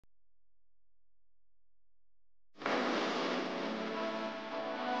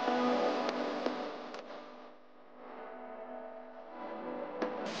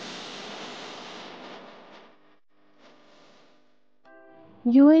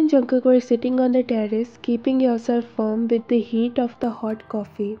You and Jungkook were sitting on the terrace, keeping yourself warm with the heat of the hot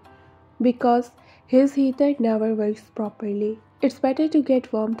coffee. Because his heater never works properly. It's better to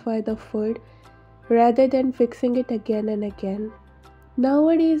get warmth by the food rather than fixing it again and again.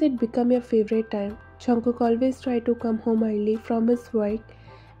 Nowadays it become your favorite time. Jungkook always try to come home early from his work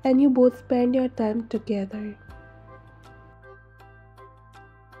and you both spend your time together.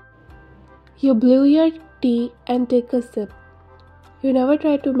 You blew your tea and take a sip. You never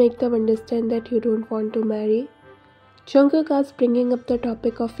try to make them understand that you don't want to marry. Jungkook asks, bringing up the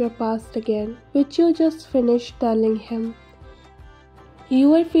topic of your past again, which you just finished telling him.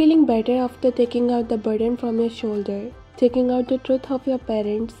 You are feeling better after taking out the burden from your shoulder, taking out the truth of your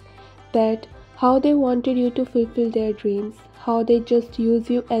parents, that how they wanted you to fulfill their dreams, how they just use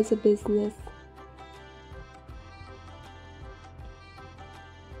you as a business.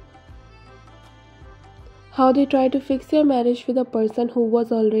 How they try to fix your marriage with a person who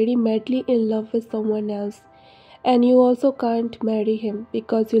was already madly in love with someone else, and you also can't marry him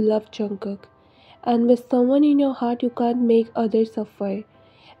because you love Jungkook. And with someone in your heart, you can't make others suffer.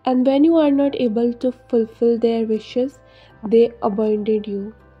 And when you are not able to fulfill their wishes, they abandoned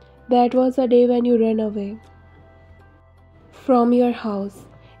you. That was the day when you ran away from your house.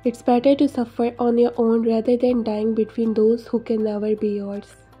 It's better to suffer on your own rather than dying between those who can never be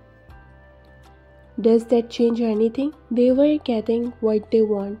yours. Does that change anything? They were getting what they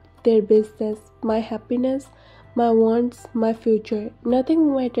want, their business, my happiness, my wants, my future.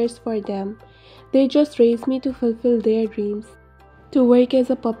 Nothing matters for them. They just raised me to fulfill their dreams, to work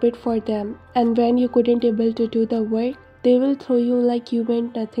as a puppet for them, and when you couldn't able to do the work, they will throw you like you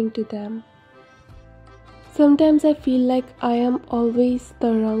meant nothing to them. Sometimes I feel like I am always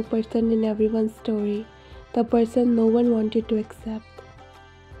the wrong person in everyone's story, the person no one wanted to accept.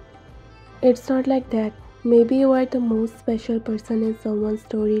 It's not like that. Maybe you are the most special person in someone's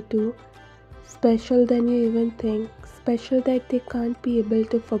story too. Special than you even think. Special that they can't be able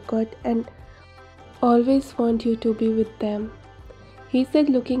to forget and always want you to be with them. He said,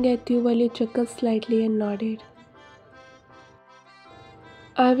 looking at you while you chuckled slightly and nodded.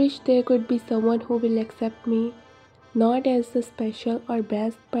 I wish there could be someone who will accept me, not as the special or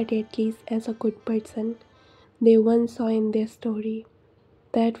best, but at least as a good person they once saw in their story.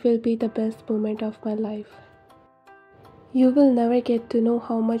 That will be the best moment of my life. You will never get to know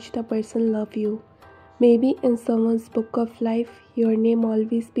how much the person loves you. Maybe in someone's book of life, your name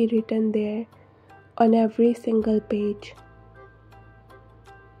always be written there, on every single page.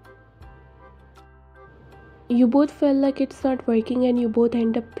 You both feel like it's not working and you both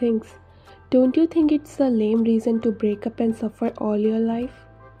end up things. Don't you think it's a lame reason to break up and suffer all your life?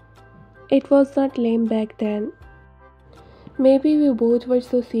 It was not lame back then. Maybe we both were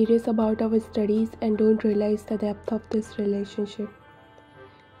so serious about our studies and don't realize the depth of this relationship.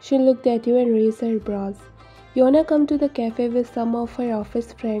 She looked at you and raised her brows. You wanna come to the cafe with some of her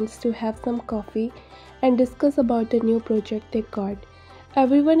office friends to have some coffee and discuss about the new project they got.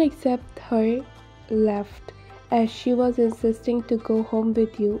 Everyone except her left, as she was insisting to go home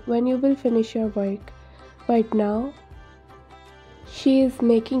with you when you will finish your work. But now, she is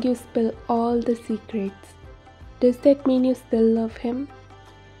making you spill all the secrets. Does that mean you still love him?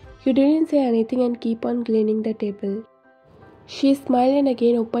 You didn't say anything and keep on cleaning the table. She smiled and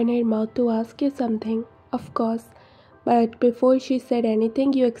again opened her mouth to ask you something, of course, but before she said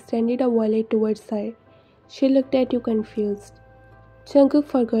anything, you extended a wallet towards her. She looked at you confused. Jungkook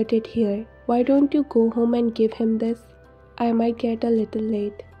forgot it here. Why don't you go home and give him this? I might get a little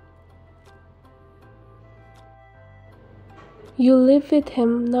late. You live with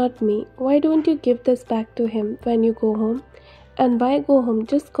him, not me. Why don't you give this back to him when you go home? And why go home?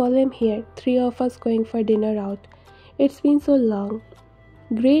 Just call him here. 3 of us going for dinner out. It's been so long.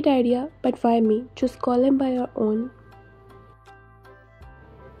 Great idea, but why me? Just call him by your own.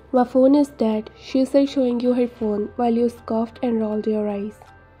 My phone is dead, she said, showing you her phone while you scoffed and rolled your eyes.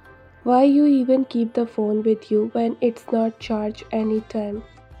 Why you even keep the phone with you when it's not charged anytime?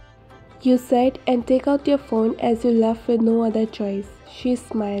 You said, and take out your phone as you left with no other choice. She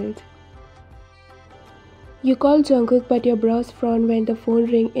smiled. You called Jungkook, but your brows frowned when the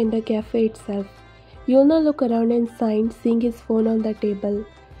phone rang in the cafe itself. Yulna looked around and sighed, seeing his phone on the table,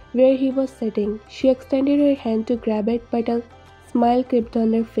 where he was sitting. She extended her hand to grab it, but a smile crept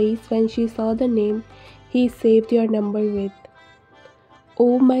on her face when she saw the name he saved your number with.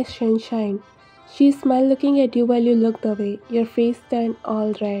 Oh, my sunshine. She smiled, looking at you while you looked away, your face turned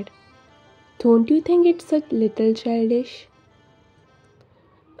all red. Don't you think it's a little childish?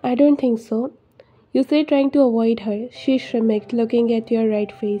 I don't think so. You said, trying to avoid her. She shrieked, looking at your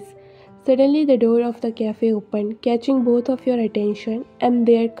red face. Suddenly the door of the cafe opened, catching both of your attention, and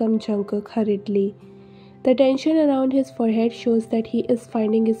there comes Jungkook hurriedly. The tension around his forehead shows that he is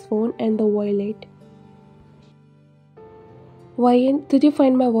finding his phone and the wallet. Wyan, did you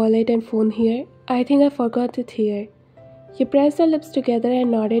find my wallet and phone here? I think I forgot it here. He pressed her lips together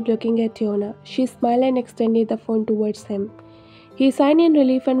and nodded, looking at Yona. She smiled and extended the phone towards him. He sighed in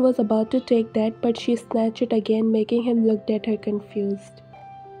relief and was about to take that, but she snatched it again, making him look at her confused.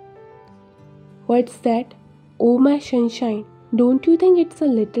 What's that? Oh my sunshine, don't you think it's a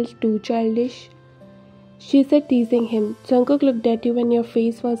little too childish? She said, teasing him. Jungkook looked at you when your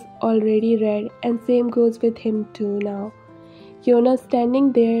face was already red, and same goes with him too now. Yona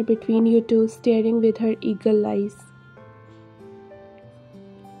standing there between you two, staring with her eagle eyes.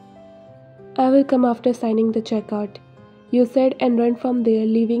 I will come after signing the checkout, you said, and ran from there,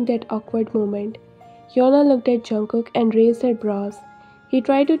 leaving that awkward moment. Yona looked at Jungkook and raised her brows. He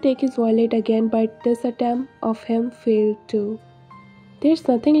tried to take his wallet again, but this attempt of him failed too. There's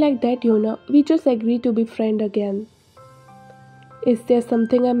nothing like that, Yona. We just agreed to be friends again. Is there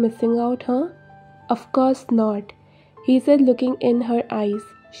something I'm missing out, huh? Of course not, he said, looking in her eyes.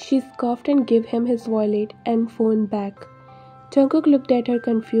 She scoffed and gave him his wallet and phone back. Jungkook looked at her,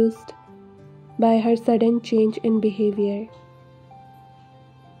 confused by her sudden change in behavior.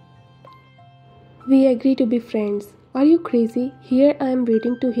 We agree to be friends. Are you crazy? Here I am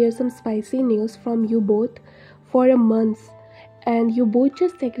waiting to hear some spicy news from you both for a month, and you both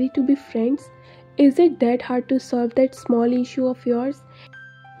just agree to be friends? Is it that hard to solve that small issue of yours?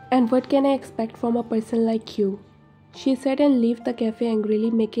 And what can I expect from a person like you? She said and left the cafe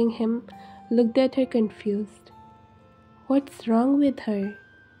angrily, making him look at her confused. What's wrong with her?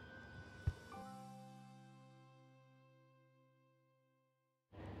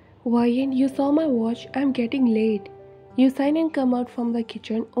 Wyan, you saw my watch. I'm getting late. You sign and come out from the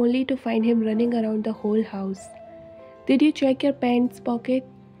kitchen only to find him running around the whole house. Did you check your pants pocket?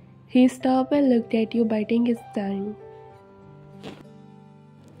 He stopped and looked at you, biting his tongue.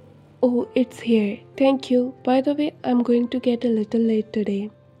 Oh, it's here. Thank you. By the way, I'm going to get a little late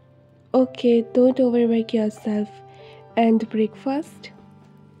today. Okay, don't overwork yourself. And breakfast?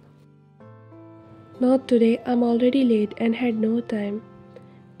 Not today. I'm already late and had no time.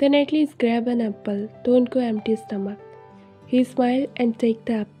 Then at least grab an apple. Don't go empty stomach. He smiled and took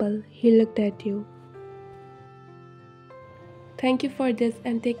the apple. He looked at you. Thank you for this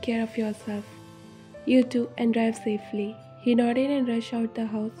and take care of yourself. You too, and drive safely. He nodded and rushed out the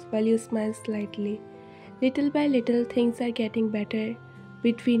house while you smiled slightly. Little by little, things are getting better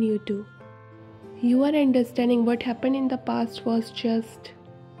between you two. You are understanding what happened in the past was just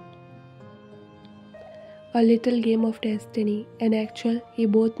a little game of destiny, and actually, you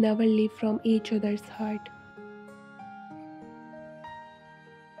both never leave from each other's heart.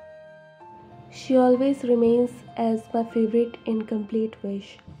 She always remains as my favorite incomplete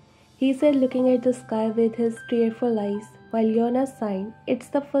wish, he said, looking at the sky with his tearful eyes, while Yona sighed. It's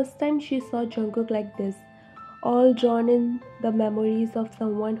the first time she saw Jungkook like this, all drawn in the memories of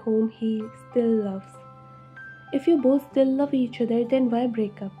someone whom he still loves. If you both still love each other, then why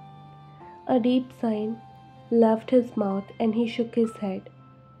break up? A deep sigh left his mouth and he shook his head.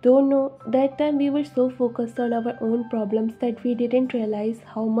 Don't know, that time we were so focused on our own problems that we didn't realize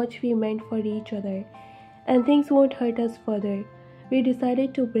how much we meant for each other, and things won't hurt us further. We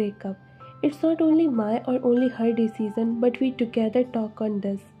decided to break up. It's not only my or only her decision, but we together talk on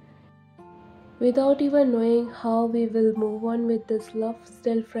this. Without even knowing how we will move on with this love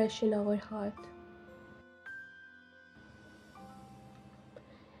still fresh in our heart.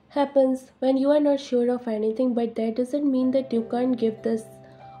 Happens when you are not sure of anything, but that doesn't mean that you can't give this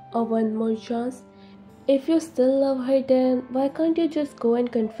a one more chance. If you still love her, then why can't you just go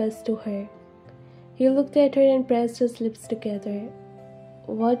and confess to her? He looked at her and pressed his lips together.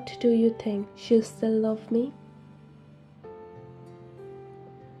 What do you think? She still loves me?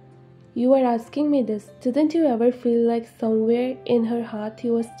 You are asking me this. Didn't you ever feel like somewhere in her heart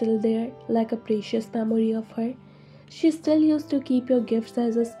you were still there, like a precious memory of her? She still used to keep your gifts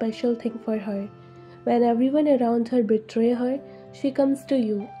as a special thing for her. When everyone around her betray her, she comes to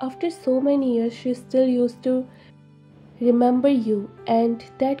you. After so many years, she still used to remember you, and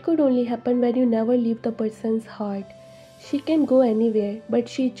that could only happen when you never leave the person's heart. She can go anywhere, but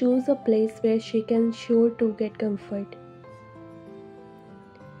she chooses a place where she can sure to get comfort.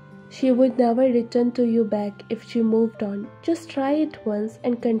 She would never return to you back if she moved on. Just try it once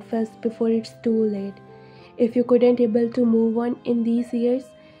and confess before it's too late. If you couldn't able to move on in these years,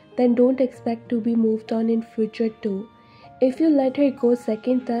 then don't expect to be moved on in future too. If you let her go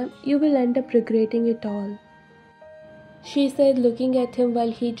second time, you will end up regretting it all. she said, looking at him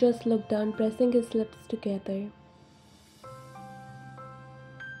while he just looked down, pressing his lips together.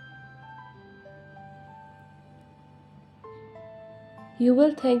 You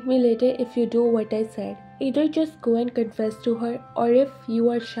will thank me later if you do what I said. Either just go and confess to her, or if you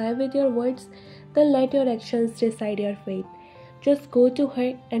are shy with your words, then let your actions decide your fate. Just go to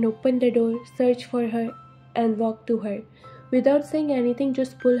her and open the door, search for her, and walk to her. Without saying anything,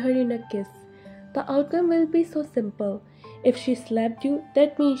 just pull her in a kiss. The outcome will be so simple. If she slapped you,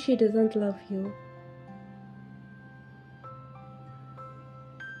 that means she doesn't love you.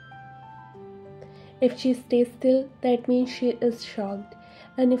 If she stays still, that means she is shocked.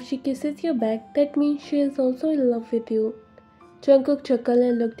 And if she kisses you back, that means she is also in love with you. Jungkook chuckled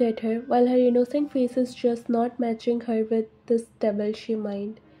and looked at her, while her innocent face is just not matching her with this devil she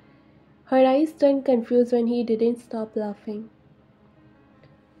mind. Her eyes turned confused when he didn't stop laughing.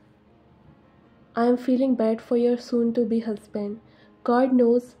 I am feeling bad for your soon-to-be husband. God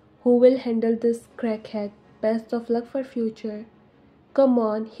knows who will handle this crackhead. Best of luck for future. Come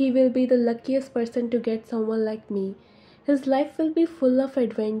on, he will be the luckiest person to get someone like me. His life will be full of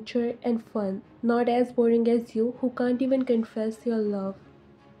adventure and fun, not as boring as you who can't even confess your love.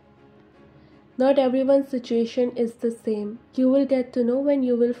 Not everyone's situation is the same. You will get to know when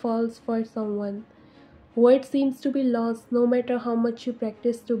you will fall for someone. Word seems to be lost no matter how much you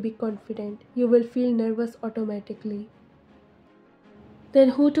practice to be confident. You will feel nervous automatically.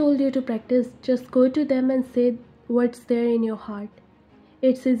 Then who told you to practice? Just go to them and say what's there in your heart.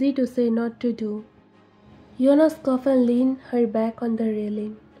 It's easy to say, not to do. Yona scoffed and leaned her back on the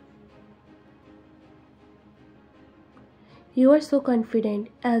railing. You are so confident,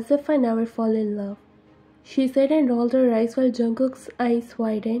 as if I never fall in love, she said and rolled her eyes while Jungkook's eyes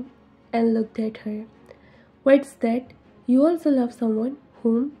widened and looked at her. What's that? You also love someone?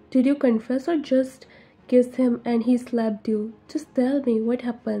 Whom? Did you confess or just kiss him and he slapped you? Just tell me what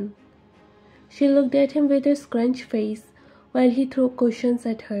happened. She looked at him with a scrunched face while he threw questions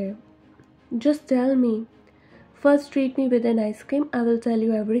at her. Just tell me. First treat me with an ice cream, I will tell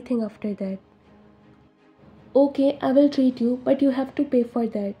you everything after that. Okay, I will treat you, but you have to pay for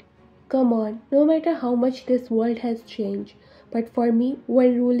that. Come on, no matter how much this world has changed, but for me,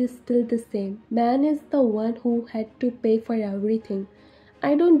 one rule is still the same. Man is the one who had to pay for everything.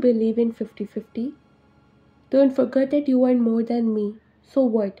 I don't believe in 50-50. Don't forget that you are more than me. So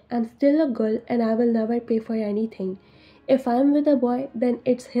what? I'm still a girl and I will never pay for anything. If I'm with a boy, then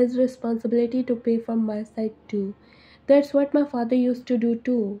it's his responsibility to pay from my side too. That's what my father used to do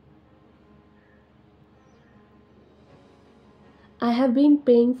too. I have been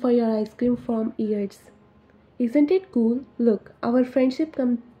paying for your ice cream from years. Isn't it cool? Look, our friendship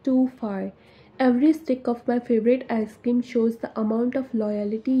come too far. Every stick of my favorite ice cream shows the amount of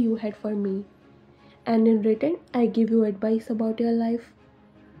loyalty you had for me. And in return, I give you advice about your life.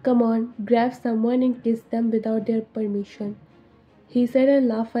 Come on, grab someone and kiss them without their permission, he said and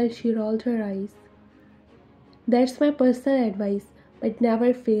laughed while she rolled her eyes. That's my personal advice, but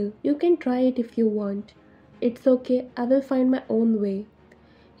never fail. You can try it if you want. It's okay, I will find my own way,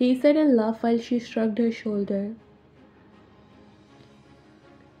 he said and laughed while she shrugged her shoulder.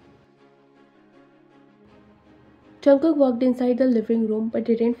 Jungkook walked inside the living room but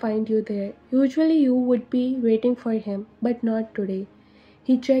didn't find you there. Usually you would be waiting for him, but not today.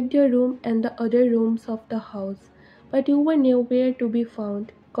 He checked your room and the other rooms of the house, but you were nowhere to be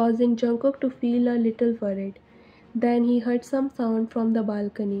found, causing Jungkook to feel a little worried. Then he heard some sound from the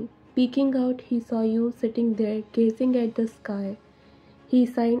balcony. Peeking out, he saw you sitting there, gazing at the sky. He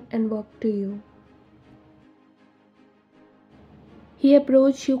sighed and walked to you. He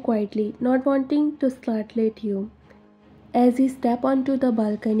approached you quietly, not wanting to startle you. As he stepped onto the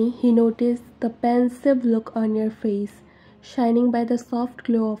balcony, he noticed the pensive look on your face, shining by the soft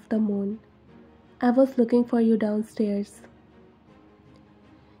glow of the moon. I was looking for you downstairs.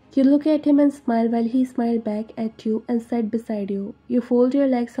 You look at him and smile while he smiled back at you and sat beside you. You fold your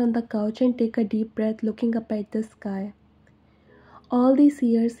legs on the couch and take a deep breath looking up at the sky. All these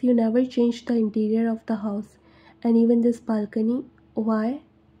years you never changed the interior of the house and even this balcony. Why?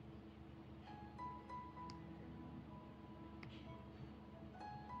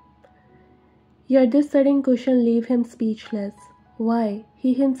 Yet this sudden question leave him speechless. Why?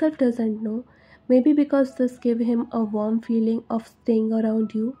 He himself doesn't know. Maybe because this gave him a warm feeling of staying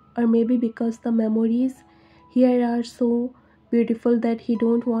around you, or maybe because the memories here are so beautiful that he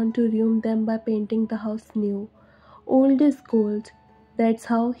don't want to ruin them by painting the house new. Old is gold. That's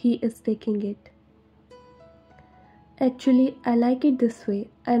how he is taking it. Actually, I like it this way.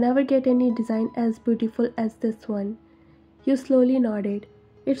 I never get any design as beautiful as this one. You slowly nodded.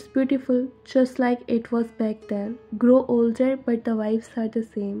 It's beautiful, just like it was back then. Grow older, but the vibes are the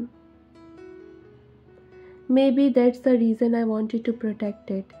same. Maybe that's the reason I wanted to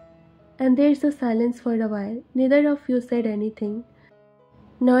protect it. And there's a silence for a while. Neither of you said anything,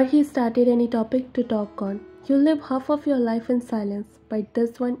 nor he started any topic to talk on. You live half of your life in silence, but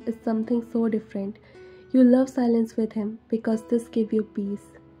this one is something so different. You love silence with him because this gives you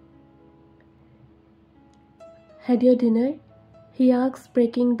peace. Had your dinner? He asked,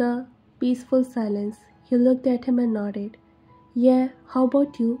 breaking the peaceful silence. You looked at him and nodded. Yeah, how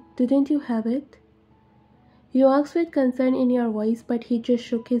about you? Didn't you have it? You asked with concern in your voice, but he just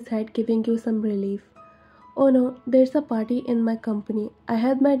shook his head, giving you some relief. Oh no, there's a party in my company. I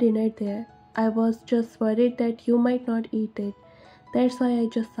had my dinner there. I was just worried that you might not eat it. That's why I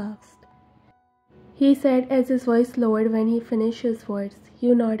just asked. He said as his voice lowered when he finished his words.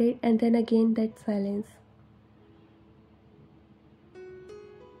 You nodded, and then again that silence.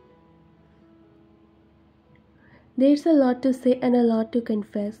 There's a lot to say and a lot to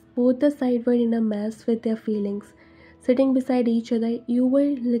confess. Both the sides were in a mess with their feelings. Sitting beside each other, you were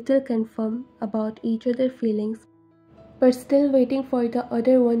little confirmed about each other's feelings, but still waiting for the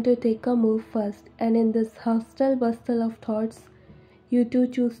other one to take a move first. And in this hustle bustle of thoughts, you two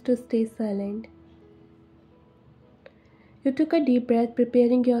choose to stay silent. You took a deep breath,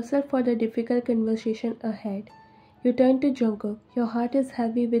 preparing yourself for the difficult conversation ahead. You turned to Jungkook. Your heart is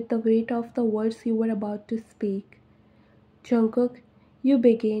heavy with the weight of the words you were about to speak. Jungkook, you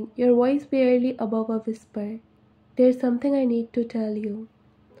began, your voice barely above a whisper. There's something I need to tell you.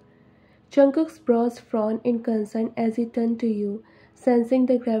 Jungkook's brows frowned in concern as he turned to you, sensing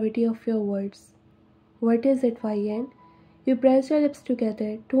the gravity of your words. What is it, YN? You pressed your lips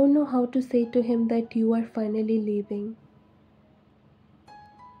together, don't know how to say to him that you are finally leaving.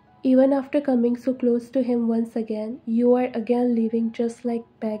 Even after coming so close to him once again, you are again leaving just like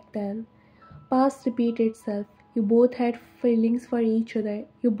back then. Past repeat itself. You both had feelings for each other.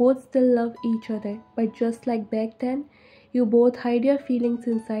 You both still love each other. But just like back then, you both hide your feelings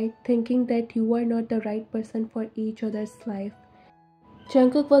inside, thinking that you are not the right person for each other's life.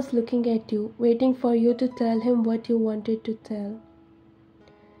 Jungkook was looking at you, waiting for you to tell him what you wanted to tell.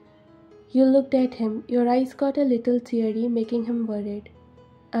 You looked at him. Your eyes got a little teary, making him worried.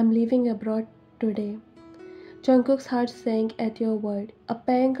 I'm leaving abroad today. Jungkook's heart sank at your word. A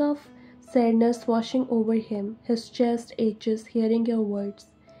pang of sadness washing over him, his chest aches hearing your words.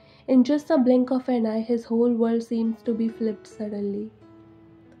 In just a blink of an eye, his whole world seems to be flipped suddenly.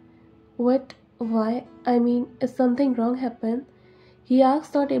 What? Why? I mean, is something wrong happened? He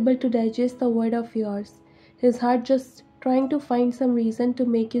asked, not able to digest the word of yours. His heart just trying to find some reason to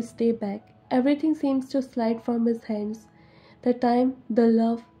make you stay back. Everything seems to slide from his hands. The time, the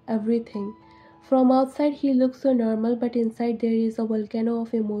love, everything. From outside he looks so normal, but inside there is a volcano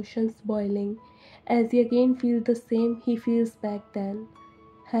of emotions boiling. As he again feels the same he feels back then.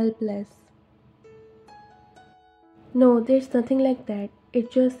 Helpless. No, there's nothing like that.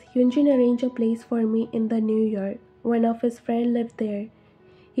 It's just Yunjin arranged a place for me in the New York. One of his friends lived there.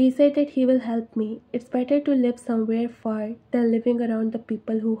 He said that he will help me. It's better to live somewhere far than living around the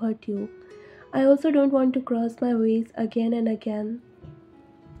people who hurt you. I also don't want to cross my ways again and again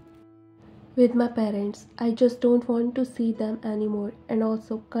with my parents. I just don't want to see them anymore, and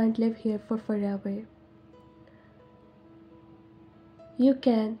also can't live here for forever. You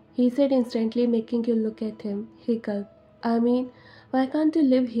can, he said instantly, making you look at him. He gulped. I mean, why can't you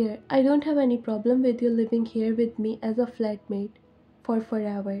live here? I don't have any problem with you living here with me as a flatmate for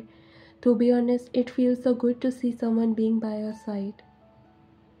forever. To be honest, it feels so good to see someone being by your side.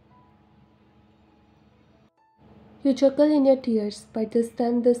 You chuckle in your tears, but this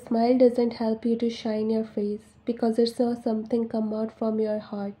time the smile doesn't help you to shine your face because it's not something come out from your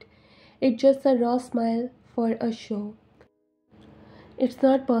heart. It's just a raw smile for a show. It's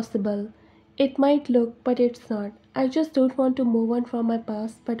not possible. It might look, but it's not. I just don't want to move on from my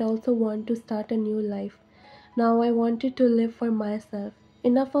past, but also want to start a new life. Now I wanted to live for myself.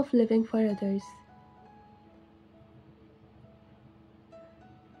 Enough of living for others.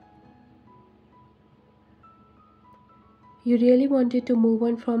 You really wanted to move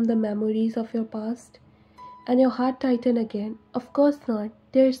on from the memories of your past? And your heart tightened again. Of course not.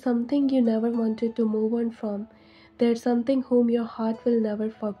 There's something you never wanted to move on from. There's something whom your heart will never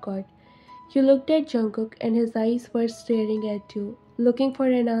forget. You looked at Jungkook and his eyes were staring at you, looking for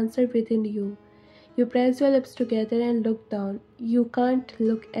an answer within you. You pressed your lips together and looked down. You can't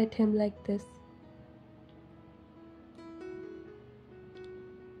look at him like this.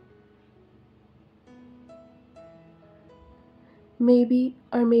 Maybe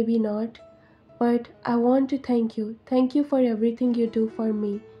or maybe not. But I want to thank you. Thank you for everything you do for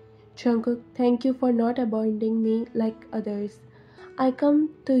me. Jungkook, thank you for not abandoning me like others. I come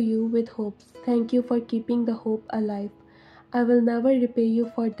to you with hopes. Thank you for keeping the hope alive. I will never repay you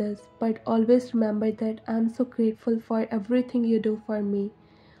for this, but always remember that I am so grateful for everything you do for me,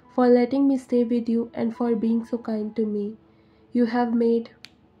 for letting me stay with you, and for being so kind to me. You have made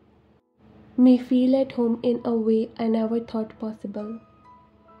me feel at home in a way I never thought possible.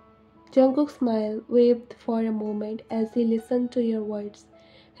 Jungkook's smile waved for a moment as he listened to your words,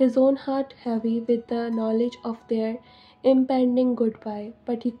 his own heart heavy with the knowledge of their impending goodbye,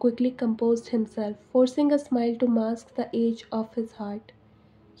 but he quickly composed himself, forcing a smile to mask the edge of his heart.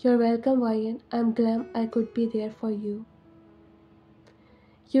 You're welcome, Ryan. I'm glad I could be there for you.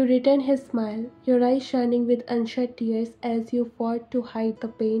 You returned his smile, your eyes shining with unshed tears as you fought to hide the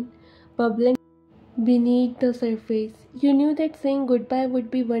pain bubbling beneath the surface. You knew that saying goodbye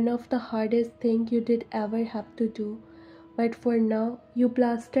would be one of the hardest things you did ever have to do, but for now, you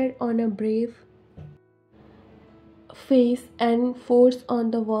plastered on a brave face and forced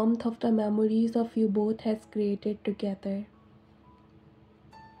on the warmth of the memories of you both has created together.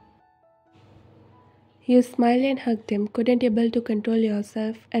 You smiled and hugged him, couldn't able to control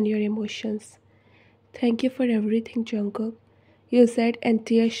yourself and your emotions. Thank you for everything, Jungkook, you said, and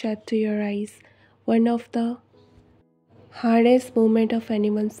tears shot to your eyes. One of the hardest moment of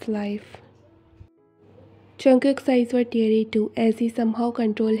anyone's life. Jungkook's eyes were teary too, as he somehow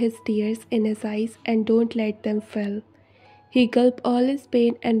controlled his tears in his eyes and don't let them fall. He gulped all his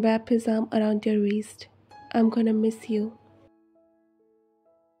pain and wrapped his arm around your waist. I'm gonna miss you.